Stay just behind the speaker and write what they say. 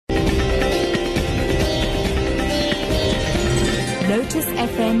Lotus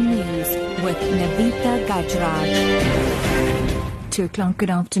FM News with Navita Gajraj. 2 o'clock, good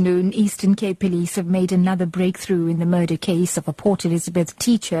afternoon. Eastern Cape Police have made another breakthrough in the murder case of a Port Elizabeth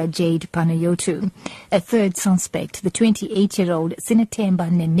teacher, Jade Panayotu. A third suspect, the 28-year-old Sinatemba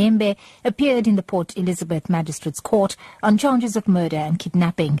Nenembe, appeared in the Port Elizabeth Magistrates Court on charges of murder and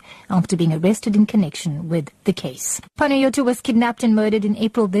kidnapping after being arrested in connection with the case. Panayotu was kidnapped and murdered in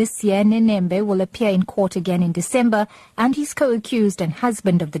April this year. Nenembe will appear in court again in December, and his co-accused and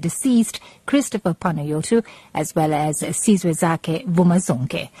husband of the deceased, Christopher Panayotu, as well as Sizwezake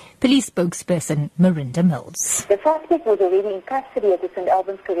Vumazonke. Police spokesperson Marinda Mills. The suspect was already in custody at the St.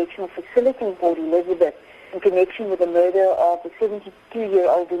 Albans Correctional Facility in Port Elizabeth in connection with the murder of the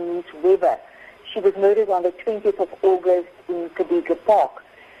 72-year-old Denise Weber. She was murdered on the 20th of August in Kadiga Park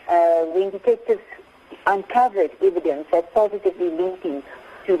when detectives uncovered evidence that positively linked him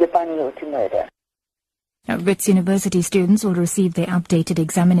to the Panayotu murder. Wits University students will receive their updated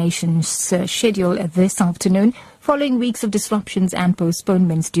examinations schedule this afternoon, following weeks of disruptions and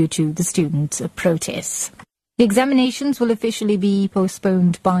postponements due to the student protests. The examinations will officially be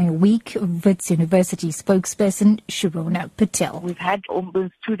postponed by a week. Wits University spokesperson Sharona Patel. We've had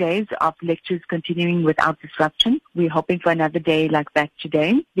almost 2 days of lectures continuing without disruption. We're hoping for another day like that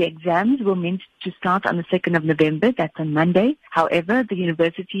today. The exams were meant to start on the 2nd of November, that's on Monday. However, the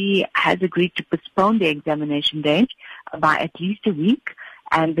university has agreed to postpone the examination date by at least a week,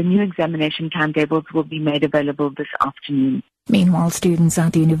 and the new examination timetables will be made available this afternoon. Meanwhile, students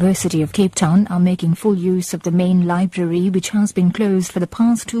at the University of Cape Town are making full use of the main library, which has been closed for the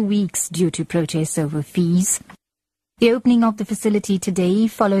past 2 weeks due to protests over fees. The opening of the facility today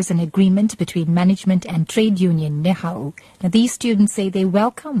follows an agreement between management and trade union NEHAU. Now, these students say they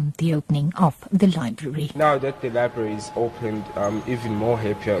welcome the opening of the library. Now that the library is opened, I'm even more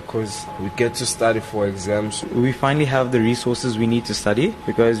happier because we get to study for exams. We finally have the resources we need to study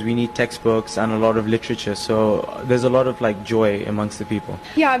because we need textbooks and a lot of literature. So there's a lot of joy amongst the people.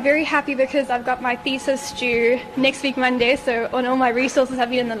 Yeah, I'm very happy because I've got my thesis due next week Monday, so all my resources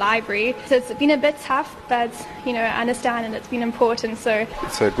have been in the library. So it's been a bit tough, but I understand and it's been important. So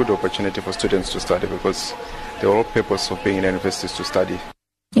it's a good opportunity for students to study because the whole purpose of being in university is to study.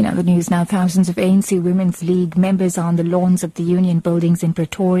 In other news now, thousands of ANC Women's League members are on the lawns of the union buildings in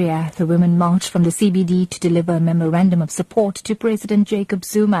Pretoria. The women marched from the CBD to deliver a memorandum of support to President Jacob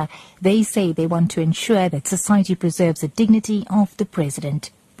Zuma. They say they want to ensure that society preserves the dignity of the president.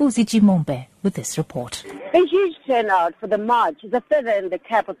 Buzichi Mombe with this report. A huge turnout for the march is a feather in the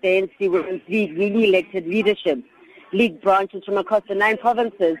cap of the ANC Women's League newly elected leadership. League branches from across the 9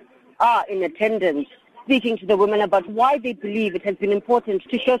 provinces are in attendance, speaking to the women about why they believe it has been important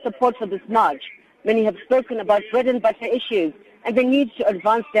to show support for this march. Many have spoken about bread and butter issues and the need to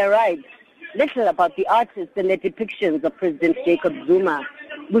advance their rights. Little about the artists and their depictions of President Jacob Zuma.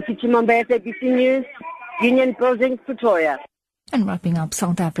 Busichi Mombe, SABC News, Union Buildings, Pretoria. And wrapping up,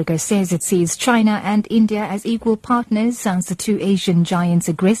 South Africa says it sees China and India as equal partners as the 2 Asian giants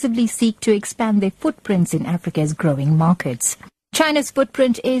aggressively seek to expand their footprints in Africa's growing markets. China's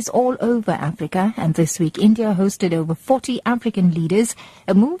footprint is all over Africa, and this week India hosted over 40 African leaders,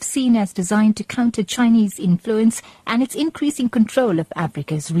 a move seen as designed to counter Chinese influence and its increasing control of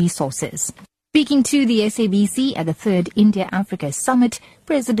Africa's resources. Speaking to the SABC at the 3rd India-Africa Summit,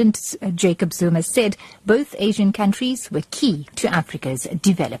 President Jacob Zuma said both Asian countries were key to Africa's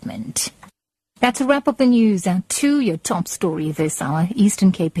development. That's a wrap of the news. And to your top story this hour,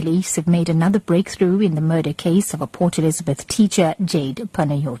 Eastern Cape Police have made another breakthrough in the murder case of a Port Elizabeth teacher, Jade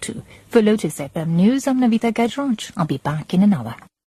Panayotu. For Lotus FM News, I'm Navita Gajraj. I'll be back in an hour.